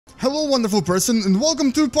Hello wonderful person, and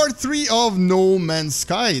welcome to part 3 of No Man's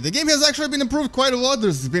Sky. The game has actually been improved quite a lot,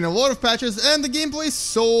 there's been a lot of patches, and the gameplay is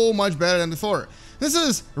so much better than before. This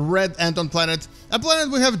is Red Anton planet, a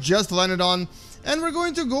planet we have just landed on, and we're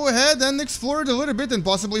going to go ahead and explore it a little bit and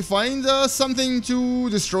possibly find something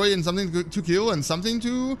to destroy and something to kill and something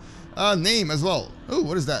to name as well. Oh,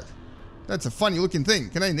 what is that? That's a funny looking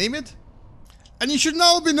thing. Can I name it? And you should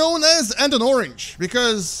now be known as Anton Orange,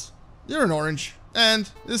 because you're an orange. And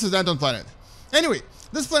this is Anton planet. Anyway,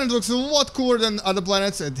 this planet looks a lot cooler than other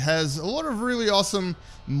planets. It has a lot of really awesome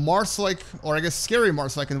Mars-like, or I guess scary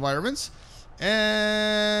Mars-like environments.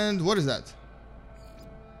 And what is that?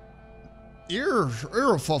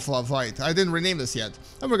 Aeroflite. I didn't rename this yet,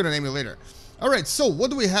 and we're gonna name it later. Alright, so what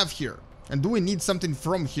do we have here? And do we need something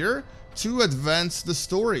from here to advance the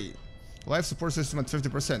story? Life support system at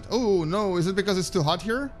 50%. Oh no, is it because it's too hot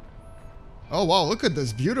here? Oh wow, look at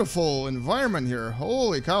this beautiful environment here.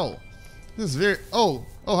 Holy cow. This is very... Oh,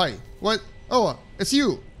 hi. What? Oh, it's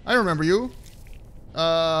you. I remember you.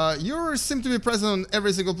 You seem to be present on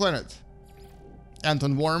every single planet.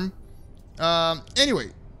 Anton Worm. Anyway.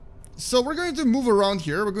 So we're going to move around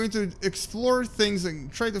here. We're going to explore things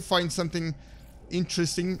and try to find something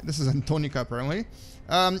interesting. This is Antonica apparently.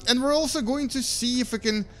 And we're also going to see if we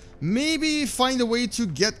can maybe find a way to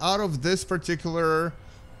get out of this particular...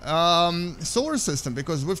 solar system,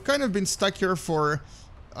 because we've kind of been stuck here for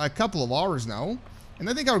a couple of hours now, and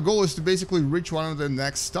I think our goal is to basically reach one of the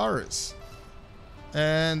next stars.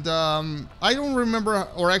 And I don't remember,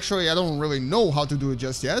 or actually I don't really know how to do it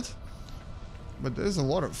just yet, but there's a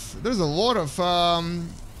lot of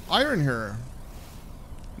iron here.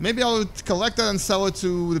 Maybe I'll collect that and sell it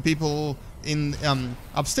to the people in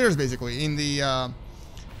upstairs, basically in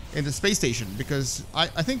the space station, because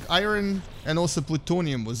I think iron and also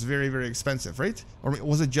plutonium was very, very expensive, right? Or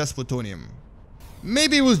was it just plutonium?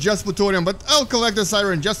 Maybe it was just plutonium, but I'll collect this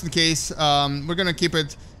iron just in case. We're gonna keep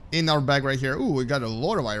it in our bag right here. Ooh, we got a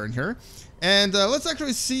lot of iron here. And let's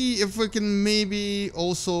actually see if we can maybe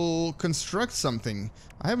also construct something.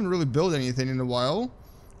 I haven't really built anything in a while.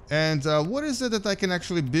 And what is it that I can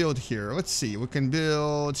actually build here? Let's see. We can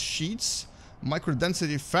build sheets,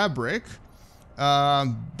 microdensity fabric,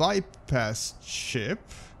 bypass chip.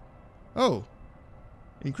 Oh,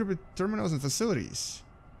 encrypted terminals and facilities.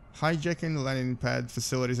 Hijacking landing pad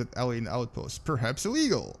facilities at alien outposts. Perhaps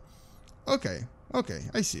illegal. Okay,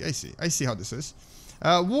 I see how this is.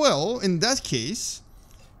 Well, in that case,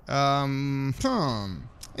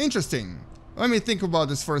 interesting. Let me think about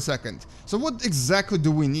this for a second. So what exactly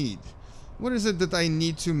do we need? What is it that I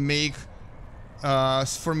need to make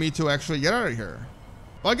for me to actually get out of here?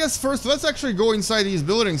 Well, I guess first let's actually go inside these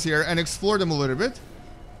buildings here and explore them a little bit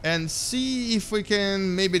and see if we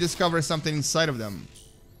can maybe discover something inside of them.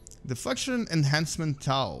 Deflection enhancement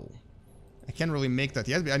tau. I can't really make that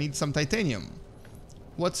yet, but I need some titanium.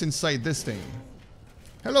 What's inside this thing?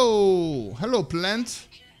 Hello! Hello, plant!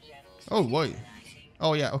 Oh, boy.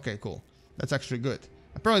 Oh, yeah, okay, cool. That's actually good.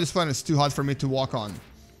 Apparently this planet is too hot for me to walk on.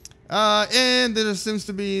 And there seems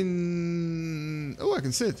to be... Oh, I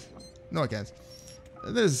can sit. No, I can't.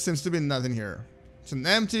 There seems to be nothing here. It's an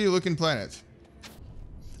empty looking planet.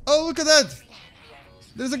 Oh, look at that!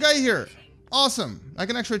 There's a guy here. Awesome. I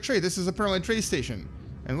can actually trade. This is apparently a trade station.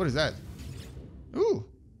 And what is that? Ooh,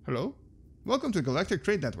 hello. Welcome to Galactic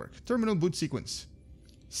Trade Network. Terminal boot sequence.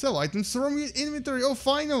 Sell items from your inventory. Oh,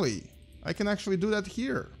 finally. I can actually do that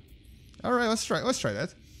here. Alright, let's try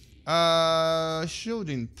that.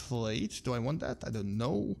 Shielding plate. Do I want that? I don't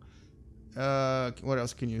know. What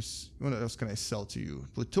else can I sell to you?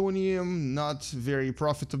 Plutonium, not very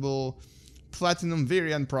profitable. Platinum,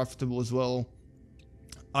 very unprofitable as well.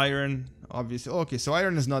 Iron, obviously. Okay, so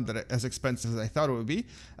iron is not that as expensive as I thought it would be.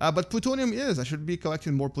 But plutonium is. I should be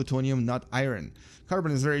collecting more plutonium, not iron.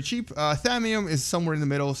 Carbon is very cheap. Thamium is somewhere in the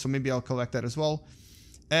middle, so maybe I'll collect that as well.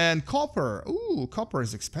 And copper. Ooh, copper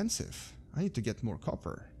is expensive. I need to get more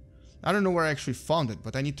copper. I don't know where I actually found it,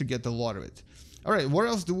 but I need to get a lot of it. Alright, what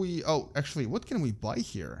else do we... Oh, actually, what can we buy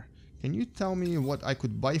here? Can you tell me what I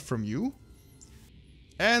could buy from you?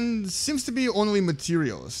 And seems to be only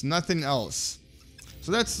materials, nothing else.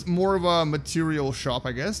 So that's more of a material shop,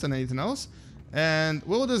 I guess, than anything else. And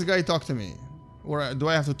will this guy talk to me? Or do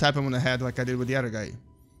I have to tap him on the head like I did with the other guy?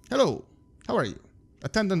 Hello, how are you?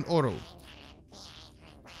 Attendant Oro.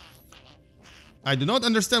 I do not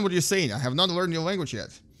understand what you're saying. I have not learned your language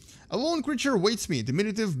yet. A lone creature waits me,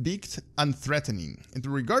 diminutive, beaked, unthreatening. It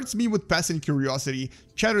regards me with passing curiosity,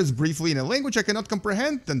 chatters briefly in a language I cannot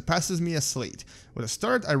comprehend, then passes me a slate. With a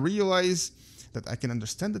start, I realize that I can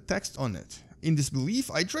understand the text on it. In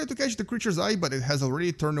disbelief, I try to catch the creature's eye, but it has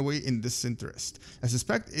already turned away in disinterest. I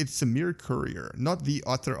suspect it's a mere courier, not the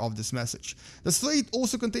author of this message. The slate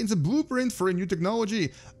also contains a blueprint for a new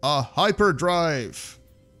technology, a hyperdrive.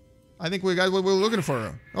 I think we got what we were looking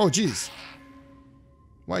for. Oh, jeez.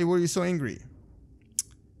 Why were you so angry?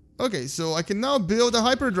 Okay, so I can now build a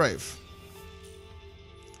hyperdrive.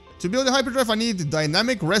 To build a hyperdrive, I need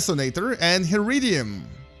dynamic resonator and iridium.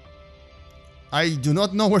 I do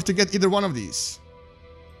not know where to get either one of these.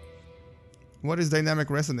 What is dynamic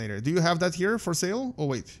resonator? Do you have that here for sale? Oh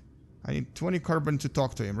wait, I need 20 carbon to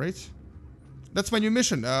talk to him, right? That's my new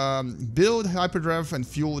mission. Build hyperdrive and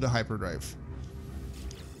fuel the hyperdrive.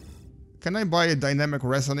 Can I buy a dynamic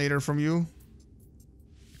resonator from you?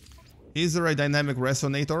 Is there a dynamic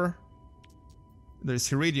resonator? There's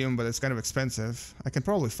iridium, but it's kind of expensive. I can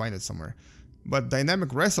probably find it somewhere. But dynamic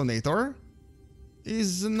resonator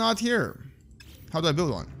is not here. How do I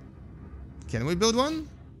build one? Can we build one?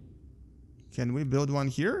 Can we build one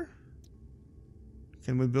here?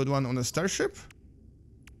 Can we build one on a starship?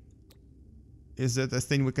 Is it a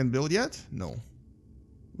thing we can build yet? No.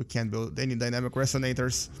 We can't build any dynamic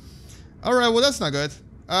resonators. Alright, well that's not good.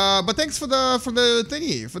 But thanks for the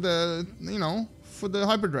thingy, for the, you know, for the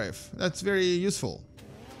hyperdrive. That's very useful.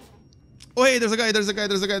 Oh hey, there's a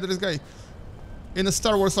guy. In a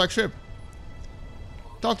Star Wars like ship.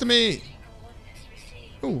 Talk to me.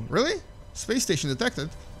 Oh, really? Space station detected.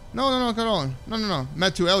 No, come on. No.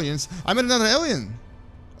 Met two aliens. I met another alien.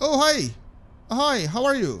 Oh, hi. Hi, how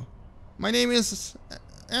are you? My name is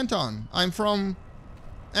Anton. I'm from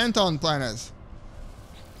Anton planet.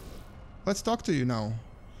 Let's talk to you now.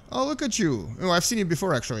 Oh, look at you. Oh, I've seen you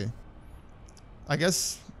before, actually. I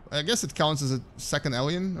guess it counts as a second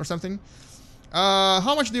alien or something.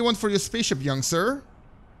 How much do you want for your spaceship, young sir?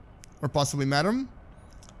 Or possibly madam?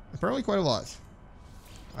 Apparently quite a lot.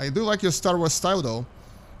 I do like your Star Wars style, though.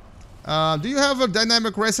 Do you have a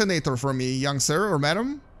dynamic resonator for me, young sir or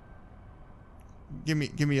madam? Give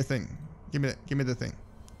me a thing. Give me the thing.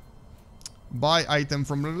 Buy item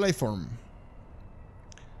from relay form.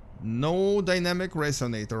 No dynamic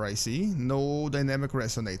resonator, I see. No dynamic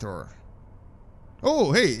resonator.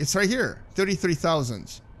 Oh, hey, it's right here.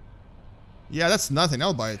 33,000. Yeah, that's nothing.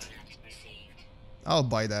 I'll buy it. I'll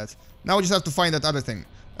buy that. Now we just have to find that other thing.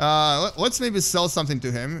 Let's maybe sell something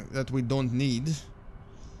to him that we don't need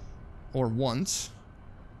or want,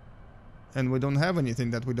 and we don't have anything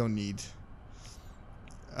that we don't need.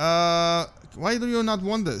 Why do you not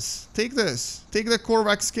want this? Take this. Take the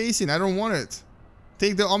Korvax casing. I don't want it.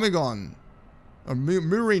 Take the Omegon or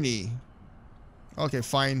Murini. Okay,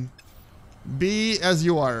 fine. Be as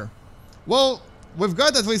you are. Well, we've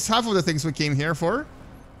got at least half of the things we came here for,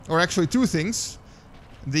 or actually two things.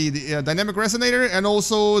 The dynamic resonator and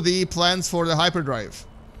also the plans for the hyperdrive.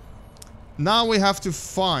 Now we have to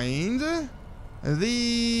find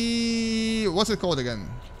the... what's it called again?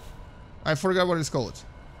 I forgot what it's called.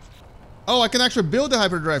 Oh, I can actually build the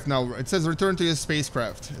hyperdrive now. It says return to your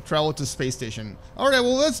spacecraft. Travel to space station. Alright,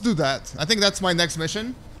 well let's do that. I think that's my next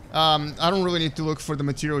mission. I don't really need to look for the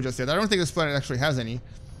material just yet. I don't think this planet actually has any,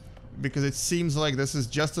 because it seems like this is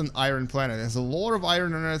just an iron planet. It has a lot of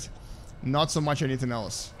iron in it. Not so much anything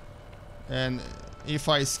else. And if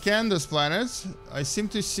I scan this planet, I seem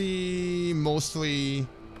to see mostly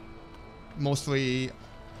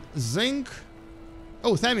zinc.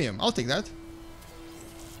 Oh, thamium. I'll take that.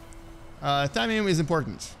 Thamium is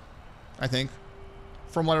important, I think,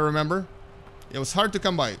 from what I remember. It was hard to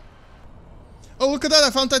come by. Oh, look at that.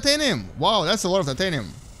 I found titanium. Wow, that's a lot of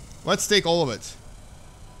titanium. Let's take all of it.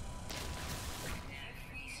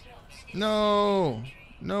 No.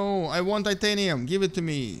 No, I want titanium. Give it to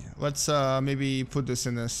me. Let's maybe put this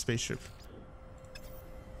in a spaceship.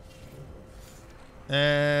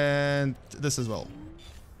 And this as well.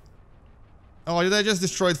 Oh, did I just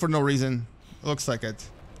destroy it for no reason? Looks like it.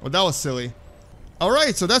 Well, that was silly.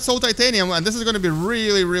 Alright, so that's all titanium, and this is going to be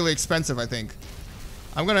really, really expensive, I think.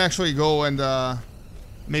 I'm going to actually go and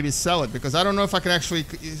maybe sell it, because I don't know if I can actually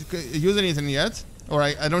use anything yet. Or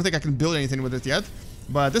I don't think I can build anything with it yet.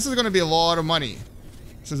 But this is going to be a lot of money.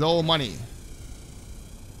 This is all money.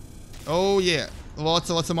 Oh yeah,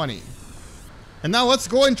 lots of money. And now let's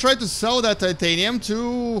go and try to sell that titanium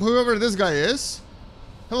to whoever this guy is.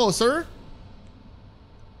 Hello, sir.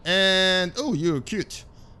 And oh, you're cute.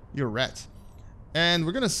 You're a rat. And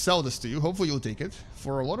we're gonna sell this to you. Hopefully you'll take it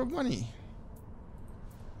for a lot of money.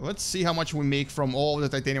 Let's see how much we make from all the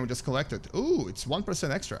titanium we just collected. Ooh, it's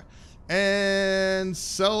 1% extra. And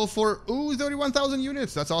sell for, ooh, 31,000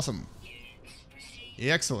 units. That's awesome.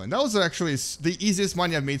 Excellent. That was actually the easiest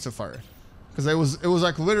money I've made so far, because it was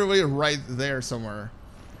like literally right there somewhere.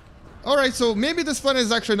 Alright, so maybe this planet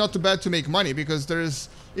is actually not too bad to make money, because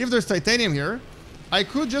if there's titanium here, I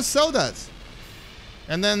could just sell that.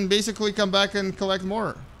 And then basically come back and collect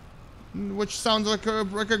more. Which sounds like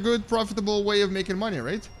a good, profitable way of making money,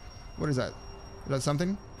 right? What is that? Is that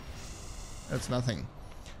something? That's nothing.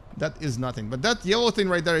 That is nothing. But that yellow thing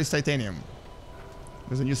right there is titanium.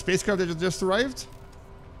 There's a new spacecraft that just arrived.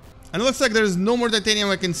 And it looks like there's no more titanium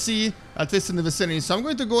I can see, at least in the vicinity. So I'm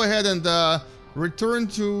going to go ahead and return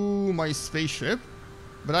to my spaceship.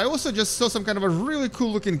 But I also just saw some kind of a really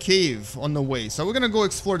cool looking cave on the way. So we're going to go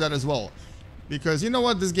explore that as well. Because you know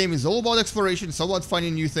what? This game is all about exploration. It's all about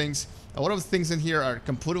finding new things. A lot of things in here are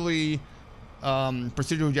completely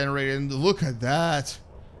procedurally generated. And look at that.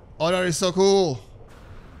 Oh, that is so cool.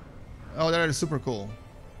 Oh, that is super cool.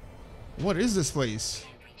 What is this place?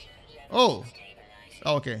 Oh.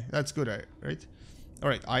 Oh, okay. That's good, right?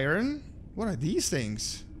 Alright, iron. What are these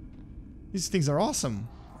things? These things are awesome.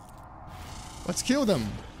 Let's kill them.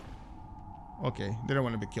 Okay, they don't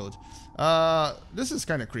want to be killed. This is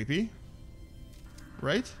kind of creepy.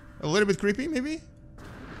 Right? A little bit creepy, maybe?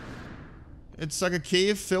 It's like a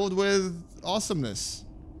cave filled with awesomeness.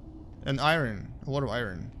 And iron. A lot of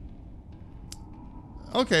iron.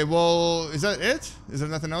 Okay, well, is that it? Is there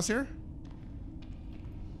nothing else here?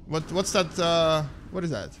 What's that, what is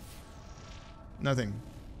that? Nothing.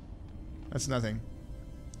 That's nothing.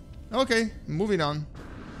 Okay, moving on.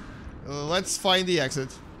 Let's find the exit.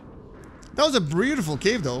 That was a beautiful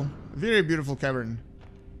cave, though. Very beautiful cavern.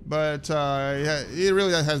 But, yeah, it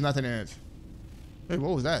really has nothing in it. Hey,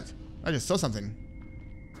 what was that? I just saw something.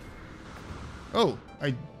 Oh,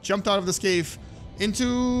 I jumped out of this cave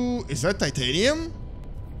into... Is that titanium?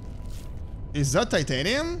 Is that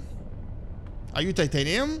titanium? Are you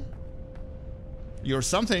titanium? You're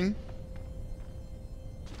something.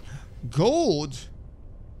 Gold?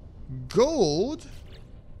 Gold?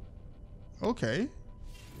 Okay.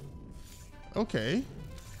 Okay.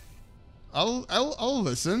 I'll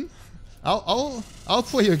listen. I'll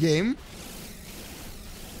play your game.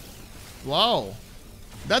 Wow.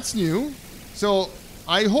 That's new. So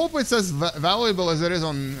I hope it's as valuable as it is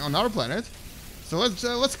on our planet. So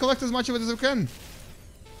let's collect as much of it as we can.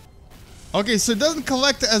 Okay, so it doesn't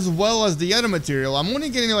collect as well as the other material. I'm only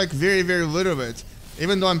getting like very, very little bit,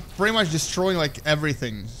 even though I'm pretty much destroying like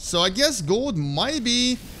everything. So I guess gold might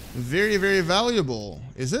be very, very valuable.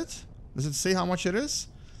 Is it? Does it say how much it is?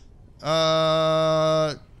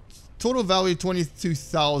 Total value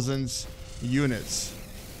 22,000 units.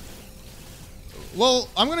 Well,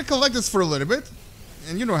 I'm gonna collect this for a little bit,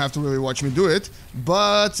 and you don't have to really watch me do it,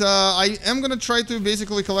 but I am gonna try to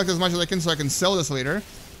basically collect as much as I can so I can sell this later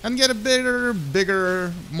and get a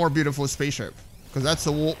bigger, more beautiful spaceship, because that's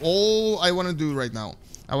all I want to do right now.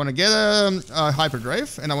 I want to get a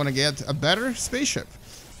hyperdrive, and I want to get a better spaceship.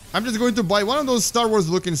 I'm just going to buy one of those Star Wars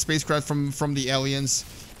looking spacecraft from the aliens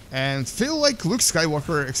and feel like Luke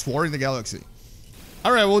Skywalker exploring the galaxy.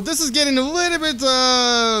 Alright, well, this is getting a little bit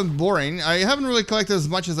boring. I haven't really collected as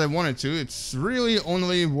much as I wanted to. It's really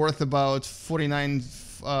only worth about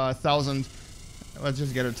 49,000. Let's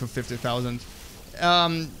just get it to 50,000.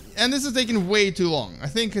 And this is taking way too long. I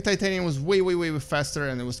think titanium was way faster,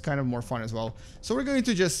 and it was kind of more fun as well. So we're going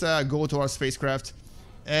to just go to our spacecraft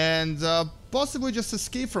and possibly just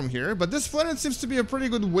escape from here. But this planet seems to be a pretty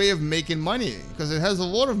good way of making money, because it has a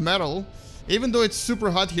lot of metal, even though it's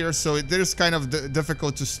super hot here, so it is kind of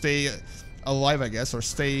difficult to stay alive, I guess, or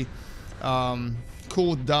stay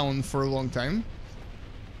cooled down for a long time.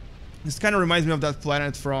 This kind of reminds me of that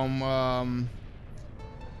planet from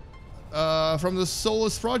the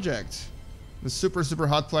Solus project, the super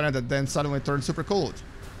hot planet that then suddenly turned super cold.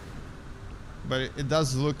 But it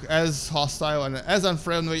does look as hostile and as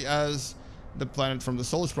unfriendly as the planet from the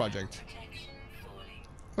Solus project.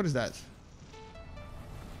 What is that?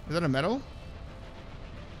 Is that a medal?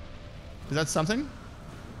 Is that something?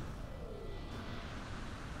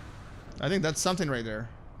 I think that's something right there.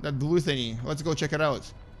 That blue thingy. Let's go check it out.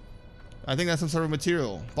 I think that's some sort of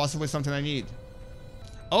material. Possibly something I need.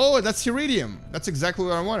 Oh, that's iridium. That's exactly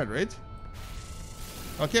what I wanted, right?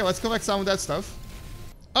 Okay, let's collect some of that stuff.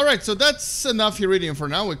 Alright, so that's enough iridium for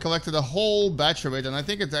now. We collected a whole batch of it, and I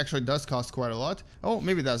think it actually does cost quite a lot. Oh,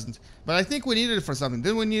 maybe it doesn't. But I think we needed it for something.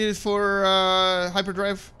 Didn't we need it for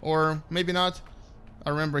hyperdrive? Or maybe not?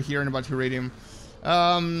 I remember hearing about iridium.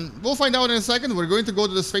 We'll find out in a second. We're going to go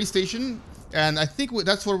to the space station, and I think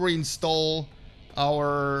that's where we install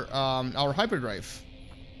our hyperdrive.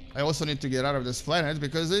 I also need to get out of this planet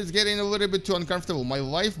because it's getting a little bit too uncomfortable. My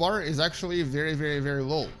life bar is actually very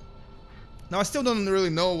low. Now, I still don't really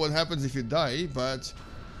know what happens if you die, but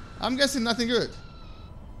I'm guessing nothing good.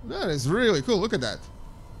 That is really cool. Look at that.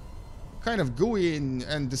 kind of gooey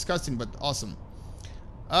and disgusting, but awesome.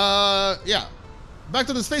 Yeah. Back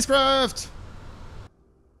to the spacecraft!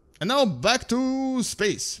 And now back to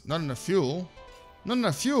space. Not enough fuel. Not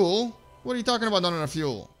enough fuel? What are you talking about, not enough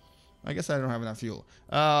fuel? I guess I don't have enough fuel.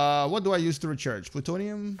 What do I use to recharge?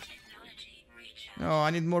 Plutonium? No,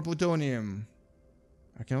 I need more plutonium.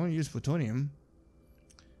 I can only use plutonium.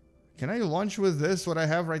 Can I launch with this, what I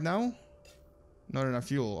have right now? Not enough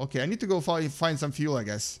fuel. Okay, I need to go find some fuel, I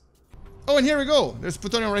guess. Oh, and here we go. There's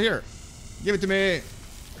plutonium right here. Give it to me.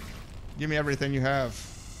 Give me everything you have.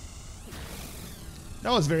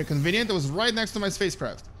 That was very convenient. It was right next to my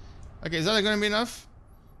spacecraft. Okay, is that gonna be enough?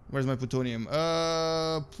 Where's my plutonium?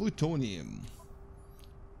 Plutonium.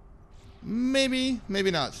 Maybe,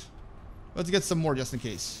 maybe not. Let's get some more just in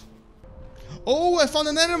case. Oh, I found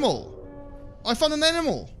an animal! I found an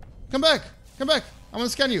animal! Come back! Come back! I'm gonna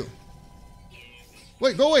scan you.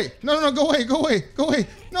 Wait, go away! No, no, no, go away! Go away! Go away!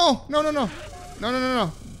 No! No, no, no! No, no, no,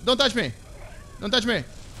 no! Don't touch me! Don't touch me!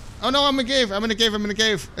 Oh no, I'm in a cave! I'm in a cave! I'm in a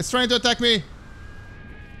cave! It's trying to attack me!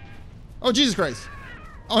 Oh, Jesus Christ!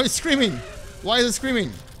 Oh, it's screaming! Why is it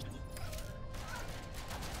screaming?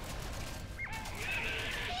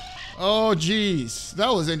 Oh, jeez. That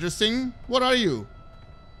was interesting. What are you?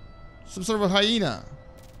 Some sort of a hyena.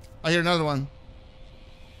 I hear another one.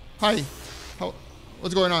 Hi. How?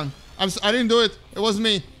 What's going on? I didn't do it. It wasn't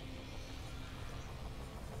me.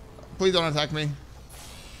 Please don't attack me.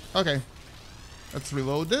 Okay. Let's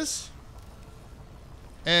reload this.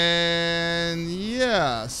 And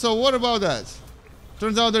yeah. So what about that?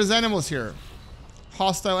 Turns out there's animals here.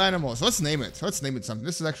 Hostile animals. Let's name it. Let's name it something.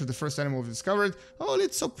 This is actually the first animal we've discovered. Oh,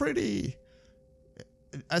 it's so pretty.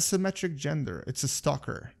 Asymmetric gender. It's a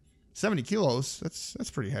stalker. 70 kilos. That's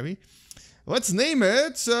pretty heavy. Let's name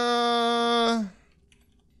it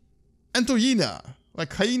Antonina.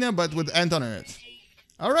 Like hyena, but with Anton in it.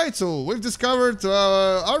 Alright, so we've discovered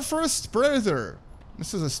our first predator.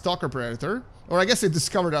 This is a stalker predator. Or I guess it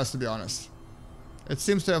discovered us, to be honest. It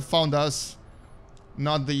seems to have found us,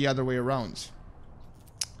 not the other way around.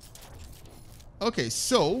 Okay,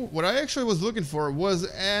 so what I actually was looking for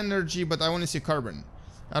was energy, but I want to see carbon.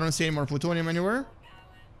 I don't see any more plutonium anywhere.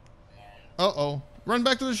 Uh-oh. Run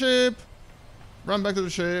back to the ship. Run back to the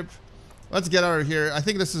ship. Let's get out of here. I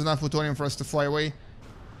think this is enough plutonium for us to fly away.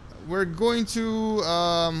 We're going to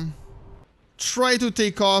try to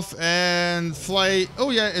take off and fly. Oh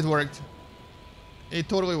yeah, it worked. It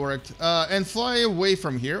totally worked. And fly away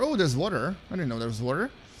from here. Oh, there's water. I didn't know there was water.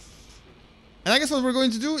 And I guess what we're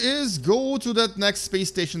going to do is go to that next space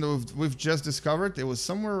station that we've just discovered. It was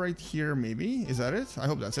somewhere right here, maybe. Is that it? I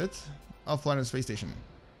hope that's it. Off-planet space station.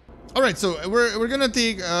 Alright, so we're gonna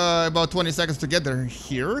take about 20 seconds to get there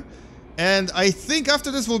here. And I think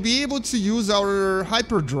after this we'll be able to use our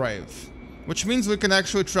hyperdrive, which means we can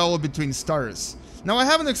actually travel between stars. Now, I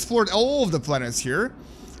haven't explored all of the planets here,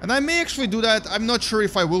 and I may actually do that. I'm not sure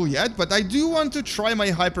if I will yet, but I do want to try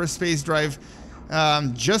my hyperspace drive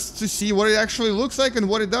just to see what it actually looks like and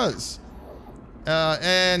what it does.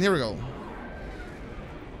 And here we go.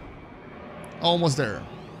 Almost there.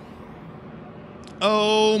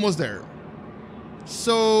 Almost there.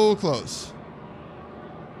 So close.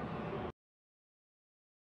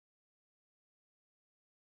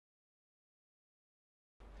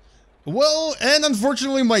 Well, and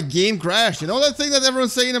unfortunately my game crashed. You know that thing that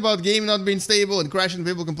everyone's saying about game not being stable and crashing,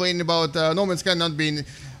 people complaining about No Man's Sky not being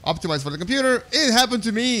optimized for the computer? It happened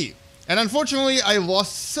to me. And unfortunately I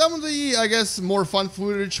lost some of the, I guess, more fun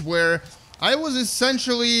footage where I was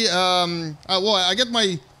essentially, well, I get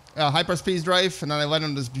my hyperspace drive and then I land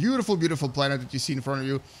on this beautiful, beautiful planet that you see in front of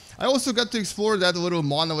you. I also got to explore that little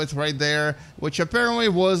monolith right there, which apparently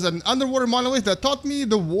was an underwater monolith that taught me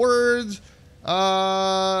the word...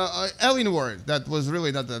 alien word. That was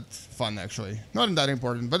really not that fun, actually. Not that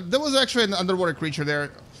important, but there was actually an underwater creature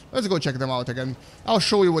there. Let's go check them out again. I'll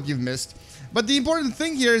show you what you've missed. But the important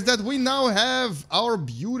thing here is that we now have our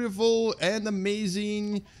beautiful and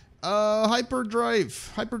amazing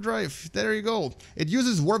hyperdrive. Hyperdrive. There you go. It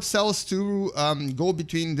uses warp cells to go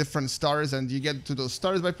between different stars, and you get to those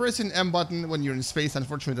stars by pressing M button when you're in space.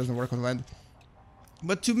 Unfortunately, it doesn't work on land.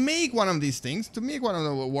 But to make one of these things, to make one of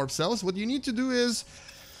the warp cells, what you need to do is,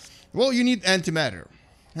 well, you need antimatter.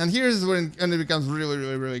 And here's when it becomes really,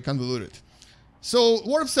 really, really convoluted. So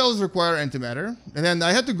warp cells require antimatter, and then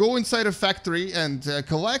I had to go inside a factory and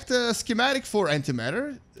collect a schematic for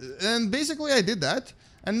antimatter, and basically I did that.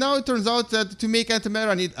 And now it turns out that to make antimatter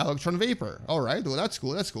I need electron vapor. All right, well that's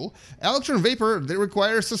cool, that's cool. Electron vapor, they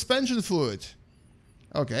require suspension fluid.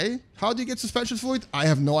 Okay, how do you get suspension fluid? I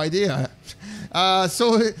have no idea.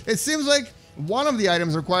 So it seems like one of the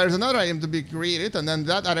items requires another item to be created, and then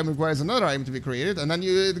that item requires another item to be created, and then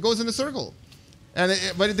it goes in a circle. And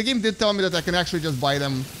but the game did tell me that I can actually just buy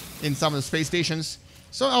them in some of the space stations,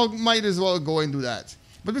 so I might as well go and do that.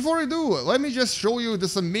 But before I do, let me just show you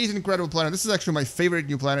this amazing, incredible planet. This is actually my favorite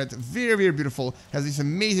new planet. Very, very beautiful. Has these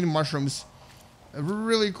amazing mushrooms.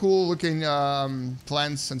 Really cool looking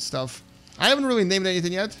plants and stuff. I haven't really named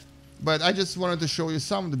anything yet, but I just wanted to show you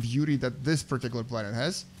some of the beauty that this particular planet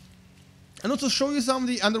has. And also show you some of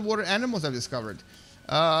the underwater animals I've discovered.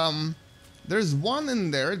 There's one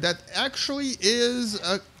in there that actually is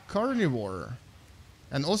a carnivore.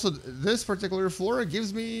 And also this particular flora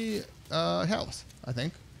gives me health, I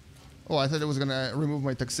think. Oh, I thought it was gonna remove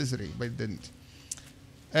my toxicity, but it didn't.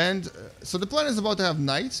 And so the planet is about to have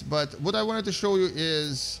night, but what I wanted to show you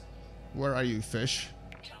is... Where are you, fish?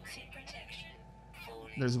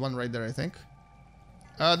 There's one right there, I think.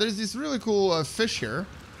 There's this really cool fish here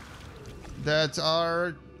that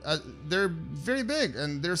are... they're very big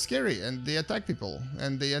and they're scary and they attack people.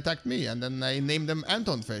 And they attacked me, and then I named them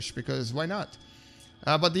Anton fish, because why not?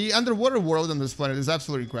 But the underwater world on this planet is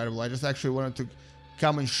absolutely incredible. I just actually wanted to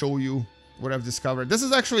come and show you what I've discovered. This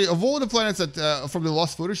is actually, of all the planets that from the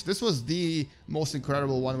lost footage, this was the most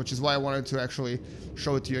incredible one, which is why I wanted to actually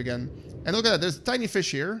show it to you again. And look at that, there's tiny fish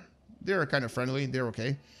here. They're kind of friendly, they're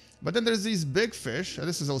okay. But then there's these big fish.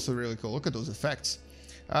 This is also really cool. Look at those effects.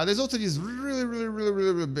 There's also these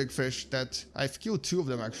really big fish that I've killed 2 of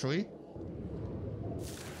them actually.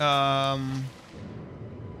 I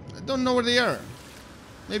don't know where they are.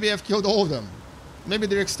 Maybe I've killed all of them. Maybe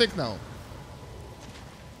they're extinct now.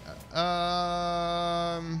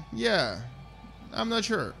 Yeah, I'm not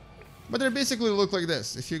sure, but they basically look like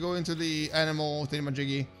this. If you go into the animal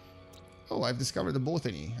thingamajiggy, oh, I've discovered the bull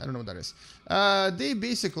thingy. I don't know what that is. They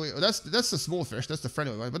basically, that's the small fish. That's the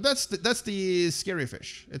friendly one, but that's the scary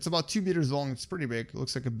fish. It's about 2 meters long. It's pretty big. It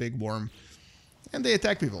looks like a big worm, and they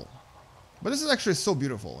attack people. But this is actually so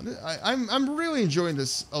beautiful. I'm really enjoying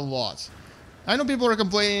this a lot. I know people are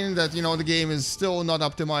complaining that, you know, the game is still not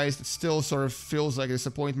optimized. It still sort of feels like a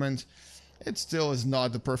disappointment. It still is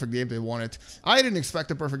not the perfect game they wanted. I didn't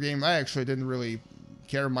expect a perfect game. I actually didn't really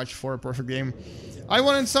care much for a perfect game. I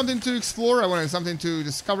wanted something to explore. I wanted something to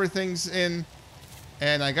discover things in.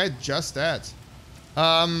 And I got just that.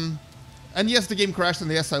 And yes, the game crashed,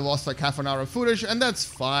 and yes, I lost like half an hour of footage, and that's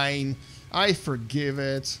fine. I forgive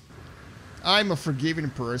it. I'm a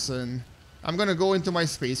forgiving person. I'm gonna go into my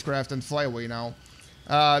spacecraft and fly away now.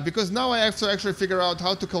 Because now I have to actually figure out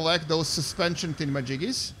how to collect those suspension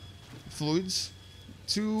thingamajiggies, fluids,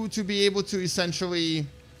 to be able to essentially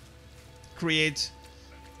create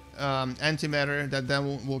antimatter that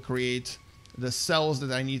then will create the cells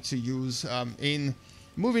that I need to use in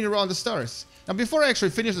moving around the stars. Now, before I actually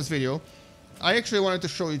finish this video, I actually wanted to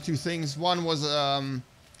show you 2 things. One was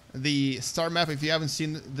the star map. If you haven't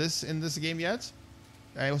seen this in this game yet,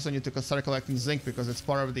 I also need to start collecting zinc because it's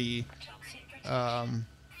part of the,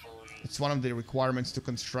 it's one of the requirements to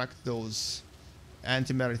construct those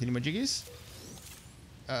antimatter thingamajiggies.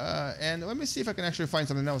 And let me see if I can actually find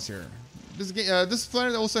something else here. This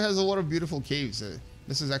planet also has a lot of beautiful caves.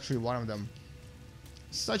 This is actually one of them.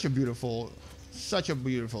 Such a beautiful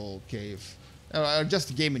cave. Just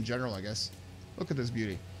the game in general, I guess. Look at this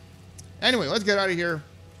beauty. Anyway, let's get out of here.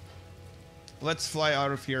 Let's fly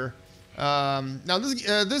out of here. Now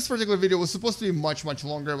this particular video was supposed to be much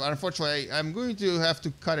longer, but unfortunately I'm going to have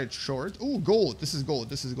to cut it short. Ooh, gold. This is gold.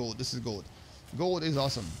 This is gold. This is gold. Gold is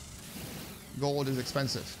awesome. Gold is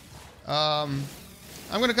expensive.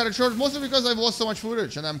 I'm gonna cut it short mostly because I've lost so much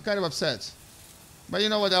footage and I'm kind of upset. But you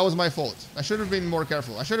know what? That was my fault. I should have been more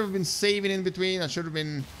careful. I should have been saving in between. I should have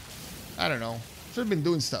been, I don't know. Should have been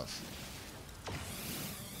doing stuff.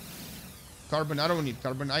 Carbon. I don't need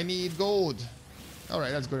carbon. I need gold. All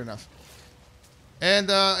right, that's good enough. And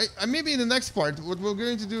maybe in the next part, what we're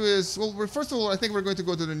going to do is, well, first of all, I think we're going to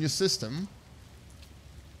go to the new system.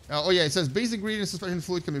 Oh yeah, it says basic ingredient suspension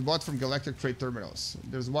fluid can be bought from galactic trade terminals.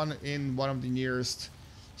 There's one in one of the nearest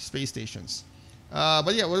space stations.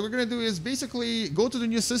 But yeah, what we're going to do is basically go to the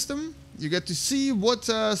new system. You get to see what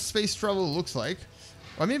space travel looks like.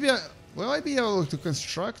 Or maybe, will I be able to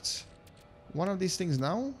construct one of these things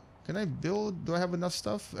now? Can I build? Do I have enough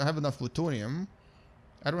stuff? I have enough plutonium.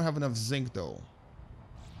 I don't have enough zinc though.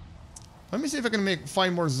 Let me see if I can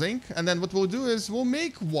find more zinc, and then what we'll do is we'll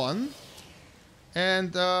make one,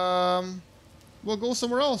 and we'll go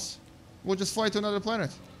somewhere else. We'll just fly to another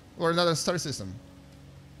planet or another star system.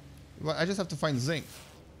 Well, I just have to find zinc.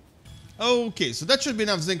 Okay, so that should be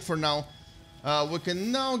enough zinc for now. We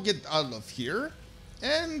can now get out of here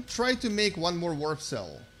and try to make one more warp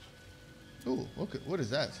cell. Ooh, okay, what is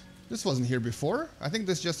that? This wasn't here before. I think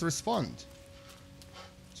this just respawned.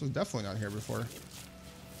 This was definitely not here before.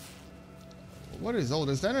 What is all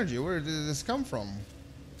this energy? Where did this come from?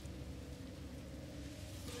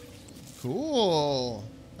 Cool.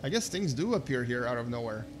 I guess things do appear here out of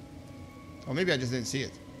nowhere. Or maybe I just didn't see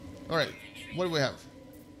it. Alright, what do we have?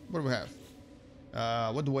 What do we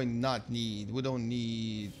have? What do I not need? We don't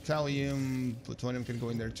need thallium. Plutonium can go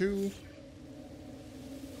in there too.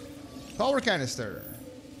 Power canister.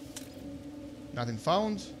 Nothing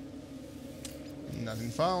found. Nothing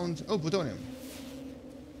found. Oh, plutonium.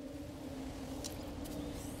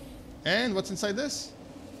 And what's inside this?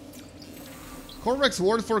 Korvax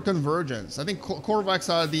ward for convergence. I think Korvax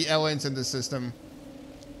are the aliens in the system.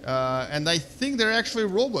 And I think they're actually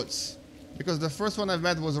robots. Because the first one I've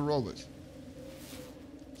met was a robot.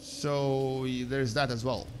 So there's that as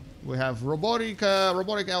well. We have robotic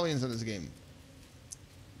aliens in this game.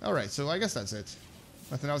 Alright, so I guess that's it.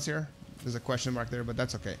 Nothing else here? There's a question mark there, but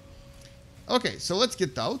that's okay. Okay, so let's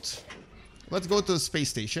get out. Let's go to the space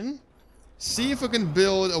station. See if we can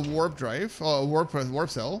build a warp drive, or a warp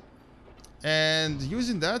cell. And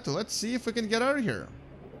using that, let's see if we can get out of here.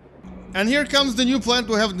 And here comes the new planet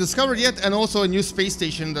we haven't discovered yet, and also a new space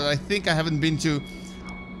station that I think I haven't been to.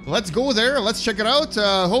 Let's go there, let's check it out.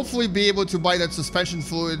 Hopefully be able to buy that suspension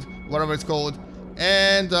fluid, whatever it's called,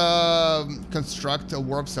 and construct a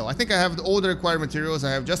warp cell. I think I have all the required materials.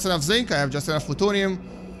 I have just enough zinc, I have just enough plutonium,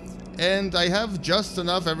 and I have just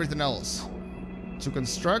enough everything else to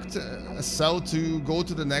construct a cell to go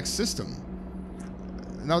to the next system.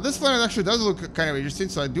 Now this planet actually does look kind of interesting,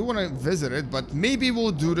 so I do want to visit it, but maybe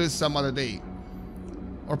we'll do this some other day.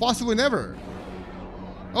 Or possibly never.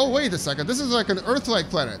 Oh, wait a second, this is like an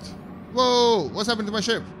Earth-like planet. Whoa, what's happened to my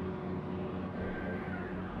ship?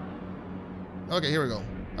 Okay, here we go.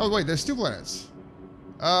 Oh wait, there's two planets.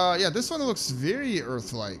 Yeah, this one looks very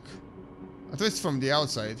Earth-like. At least from the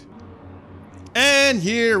outside. And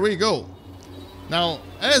here we go. Now,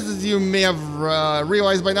 as you may have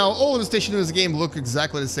realized by now, all the stations in this game look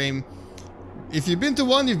exactly the same. If you've been to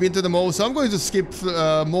one, you've been to the most, so I'm going to skip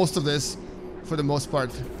most of this for the most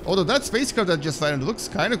part. Although that spacecraft that just landed looks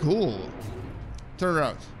kind of cool. Turn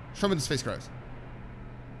around. Show me the spacecraft.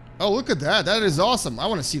 Oh, look at that. That is awesome. I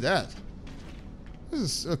want to see that. This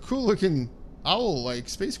is a cool looking owl-like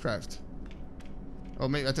spacecraft. Oh,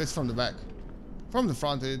 maybe at least from the back. From the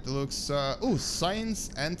front, it looks... oh, science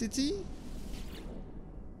entity?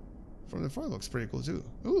 From the front, it looks pretty cool too.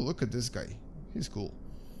 Ooh, look at this guy. He's cool.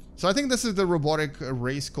 So I think this is the robotic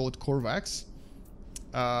race called Korvax.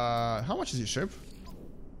 How much is your ship?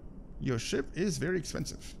 Your ship is very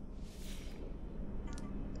expensive.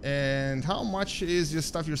 And how much is your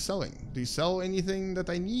stuff you're selling? Do you sell anything that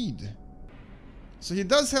I need? So he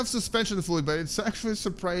does have suspension fluid, but it's actually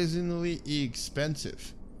surprisingly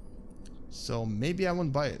expensive. So maybe I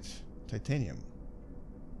won't buy it. Titanium.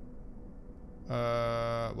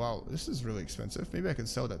 Wow, this is really expensive. Maybe I can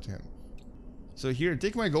sell that to him. So here,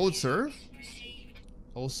 take my gold, sir.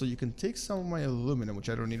 Also, you can take some of my aluminum, which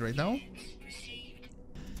I don't need right now.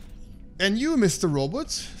 And you, Mr.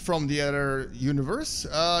 Robot, from the other universe,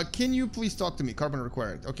 can you please talk to me? Carbon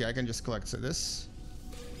required. Okay, I can just collect this.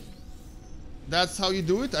 That's how you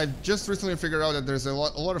do it. I just recently figured out that there's a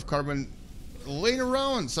lot of carbon laying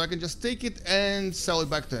around, so I can just take it and sell it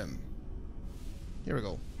back to him. Here we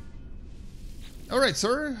go. Alright,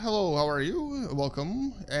 sir. Hello, how are you?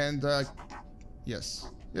 Welcome. And, yes.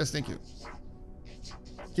 Yes, thank you.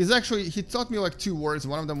 He taught me like 2 words.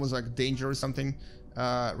 One of them was like danger or something.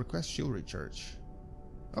 Request shield recharge.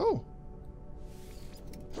 Oh.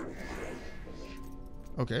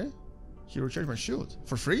 Okay. He recharged my shield.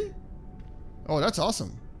 For free? Oh, that's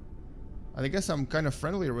awesome. I guess I'm kind of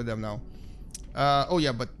friendlier with them now. Oh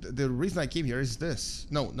yeah, but the reason I came here is this.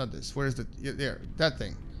 No, not this. Where is the... Yeah, there. That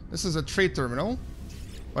thing. This is a trade terminal,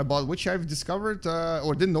 about which I've discovered,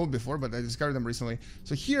 or didn't know before, but I discovered them recently.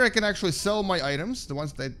 So here I can actually sell my items, the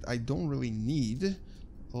ones that I don't really need,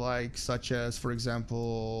 like such as, for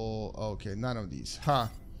example, okay, none of these, huh?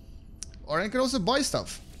 Or I can also buy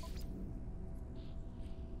stuff.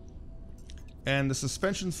 And the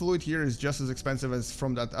suspension fluid here is just as expensive as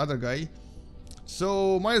from that other guy,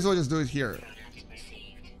 so might as well just do it here.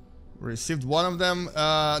 Received one of them.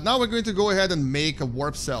 Now we're going to go ahead and make a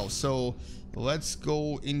warp cell. So let's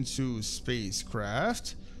go into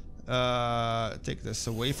spacecraft. Take this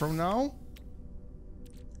away from now.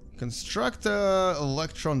 Construct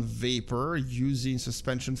electron vapor using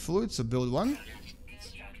suspension fluid. So build one.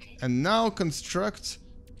 And now construct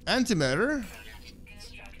antimatter.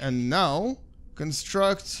 And now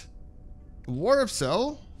construct warp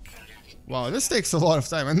cell. Wow, this takes a lot of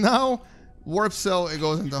time. And now Warp cell, it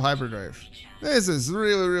goes into hyperdrive. This is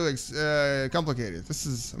really, really complicated. This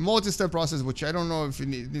is a multi-step process, which I don't know if it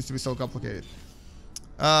needs to be so complicated.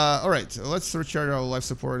 Alright, let's recharge our life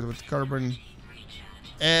support with carbon.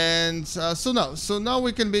 And so now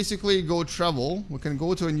we can basically go travel. We can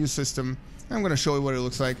go to a new system. I'm gonna show you what it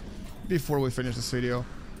looks like before we finish this video.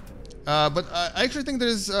 But I actually think there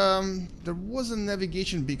was a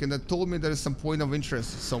navigation beacon that told me there is some point of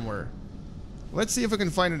interest somewhere. Let's see if we can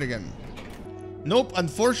find it again. Nope,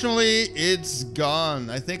 unfortunately, it's gone.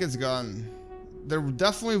 I think it's gone. There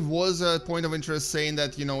definitely was a point of interest saying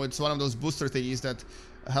that, you know, it's one of those booster thingies that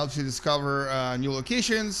helps you discover new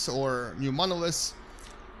locations or new monoliths.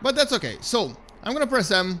 But that's okay. So, I'm gonna press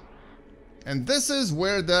M. And this is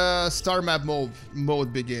where the star map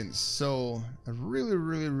mode begins. So, a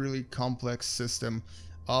really complex system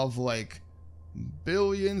of like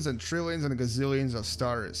billions and trillions and gazillions of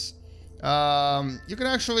stars. You can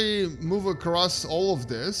actually move across all of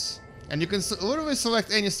this, and you can literally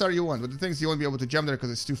select any star you want, but the things you won't be able to jump there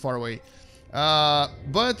because it's too far away.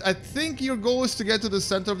 But I think your goal is to get to the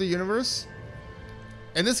center of the universe.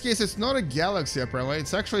 In this case, it's not a galaxy apparently,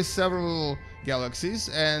 it's actually several galaxies,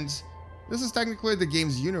 and this is technically the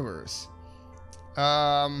game's universe.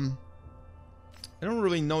 I don't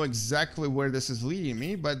really know exactly where this is leading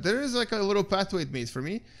me, but there is like a little pathway it made for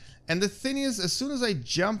me. And the thing is, as soon as I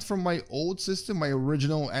jumped from my old system, my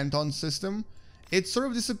original Anton system, it sort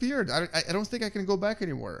of disappeared. I don't think I can go back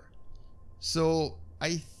anymore. So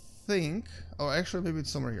I think... Oh, actually, maybe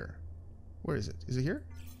it's somewhere here. Where is it? Is it here?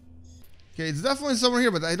 Okay, it's definitely somewhere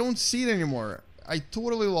here, but I don't see it anymore. I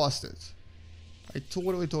totally lost it. I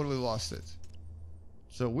totally lost it.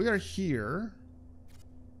 So we are here.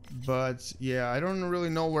 But yeah, I don't really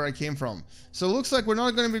know where I came from. So it looks like we're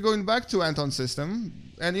not going to be going back to Anton system.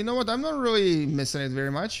 And you know what? I'm not really missing it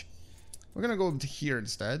very much. We're going to go to here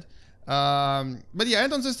instead. But yeah,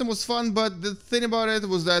 Anton system was fun. But the thing about it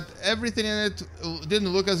was that everything in it didn't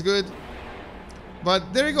look as good.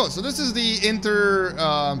 But there you go. So this is the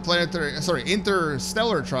interstellar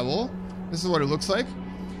travel. This is what it looks like.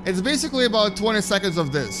 It's basically about 20 seconds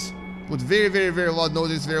of this. With very loud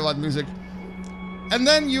noises, very loud music. And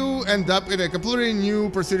then you end up in a completely new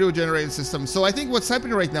procedurally generated system. So I think what's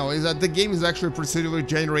happening right now is that the game is actually procedurally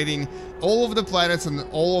generating all of the planets and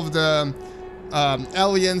all of the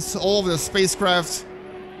aliens, all of the spacecraft.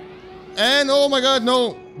 And oh my god,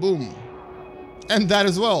 no! Boom. And that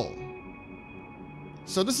as well.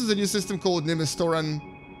 So this is a new system called Nimistoran.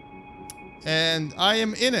 And I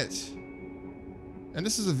am in it. And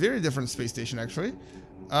this is a very different space station actually.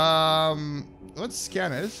 Let's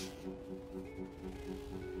scan it.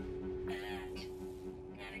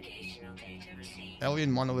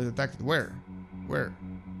 Alien monolith detected. Where?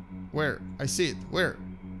 Where? I see it. Where?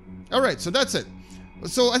 Alright, so that's it.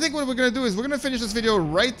 So I think what we're going to do is we're going to finish this video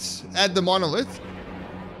right at the monolith.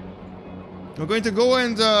 We're going to go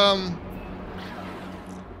and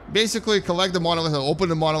basically collect the monolith, or open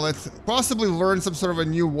the monolith, possibly learn some sort of a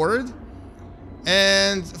new word.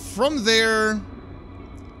 And from there,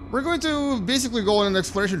 we're going to basically go on an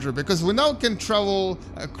exploration trip because we now can travel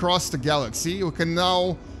across the galaxy. We can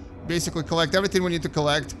now basically collect everything we need to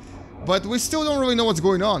collect, but we still don't really know what's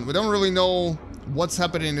going on. We don't really know what's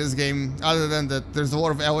happening in this game other than that there's a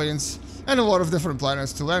lot of aliens and a lot of different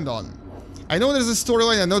planets to land on. I know there's a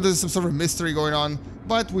storyline, I know there's some sort of mystery going on,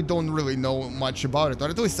 but we don't really know much about it, or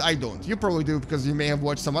at least I don't. You probably do because you may have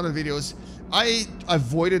watched some other videos. I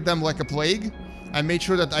avoided them like a plague. I made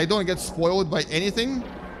sure that I don't get spoiled by anything,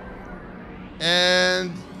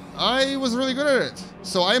 and I was really good at it.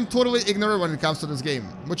 So I am totally ignorant when it comes to this game,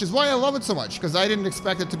 which is why I love it so much, because I didn't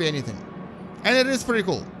expect it to be anything. And it is pretty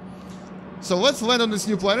cool. So let's land on this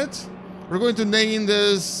new planet. We're going to name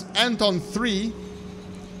this Anton 3,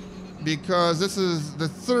 because this is the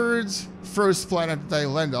first planet that I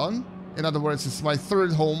land on. In other words, it's my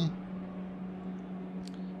third home.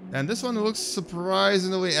 And this one looks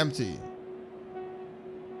surprisingly empty.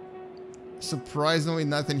 Surprisingly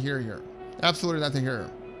nothing here. Absolutely nothing here.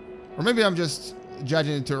 Or maybe I'm just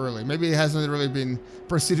judging it too early. Maybe it hasn't really been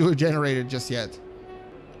procedurally generated just yet.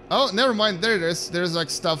 Oh, never mind. There it is. There's like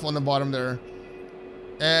stuff on the bottom there.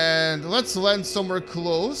 And let's land somewhere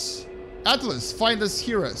close. Atlas, find us,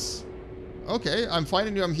 hear us. Okay, I'm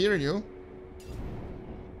finding you. I'm hearing you.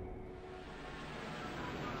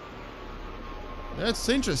 That's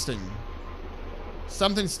interesting.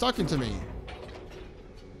 Something's talking to me.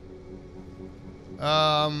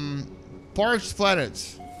 Parched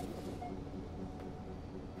planets.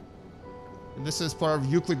 This is part of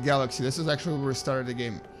Euclid Galaxy. This is actually where we started the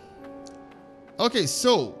game. Okay,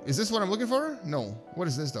 so is this what I'm looking for? No. What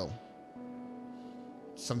is this though?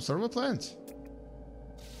 some sort of a plant.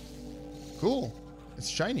 Cool. It's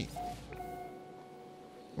shiny.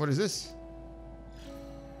 What is this?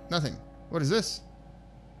 Nothing. What is this?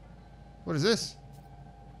 What is this?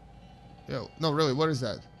 Yo, no, really, what is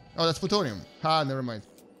that? Oh, that's plutonium. Ha, never mind.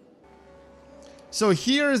 So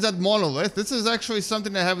here is that monolith. This is actually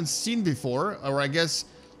something I haven't seen before, or I guess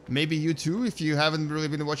maybe you too, if you haven't really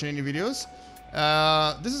been watching any videos.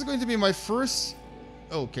 This is going to be my first...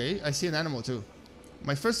 Okay, I see an animal too.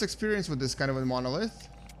 My first experience with this kind of a monolith.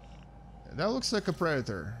 That looks like a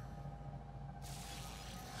predator.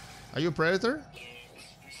 Are you a predator?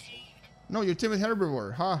 No, you're timid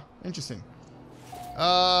herbivore. Huh, interesting.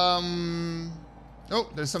 Oh,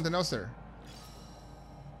 there's something else there.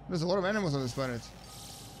 There's a lot of animals on this planet.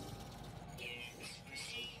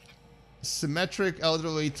 Symmetric,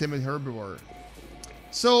 elderly, timid herbivore.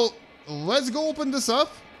 So, let's go open this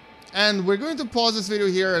up. And we're going to pause this video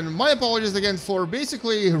here. And my apologies again for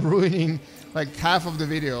basically ruining like half of the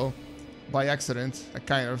video by accident,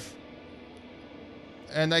 kind of.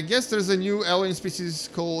 And I guess there's a new alien species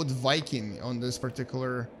called Viking on this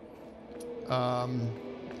particular,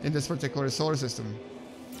 in this particular solar system.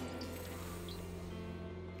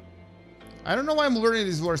 I don't know why I'm learning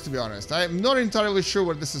these words, to be honest. I'm not entirely sure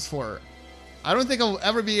what this is for. I don't think I'll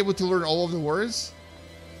ever be able to learn all of the words.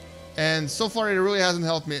 And so far, it really hasn't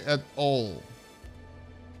helped me at all.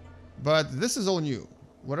 But this is all new.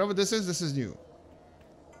 Whatever this is new.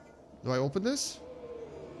 Do I open this?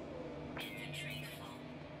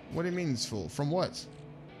 What do you mean it's full? From what?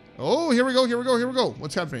 Oh, here we go, here we go, here we go.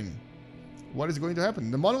 What's happening? What is going to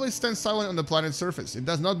happen? The monolith stands silent on the planet's surface. It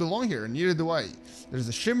does not belong here, neither do I. There's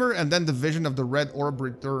a shimmer, and then the vision of the red orb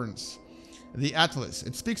returns. The Atlas.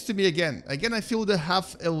 It speaks to me again. Again, I feel the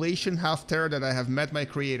half elation, half terror that I have met my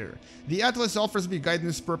creator. The Atlas offers me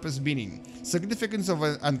guidance, purpose, meaning. Significance of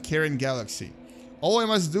an uncaring galaxy. All I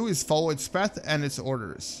must do is follow its path and its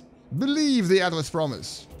orders. Believe the Atlas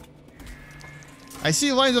promise. I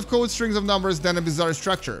see lines of code, strings of numbers, then a bizarre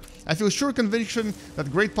structure. I feel sure conviction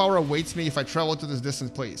that great power awaits me if I travel to this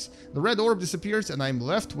distant place. The red orb disappears and I'm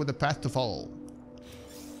left with a path to follow.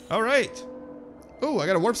 Alright. Oh, I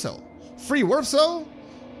got a warp cell. Free warp cell?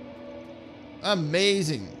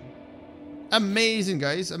 Amazing. Amazing,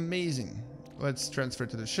 guys. Amazing. Let's transfer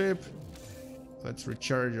to the ship. Let's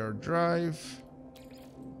recharge our drive.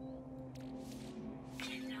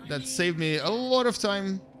 That saved me a lot of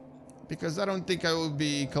time, because I don't think I will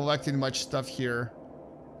be collecting much stuff here.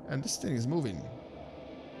 And this thing is moving.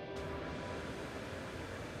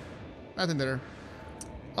 Nothing there.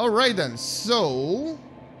 Alright then, so...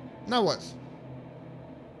 now what?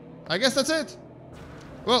 I guess that's it.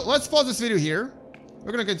 Well, let's pause this video here.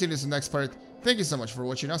 We're gonna continue this in the next part. Thank you so much for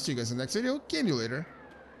watching. I'll see you guys in the next video. Game you later.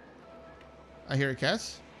 I hear a cat.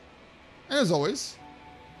 And as always,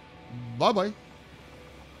 bye-bye.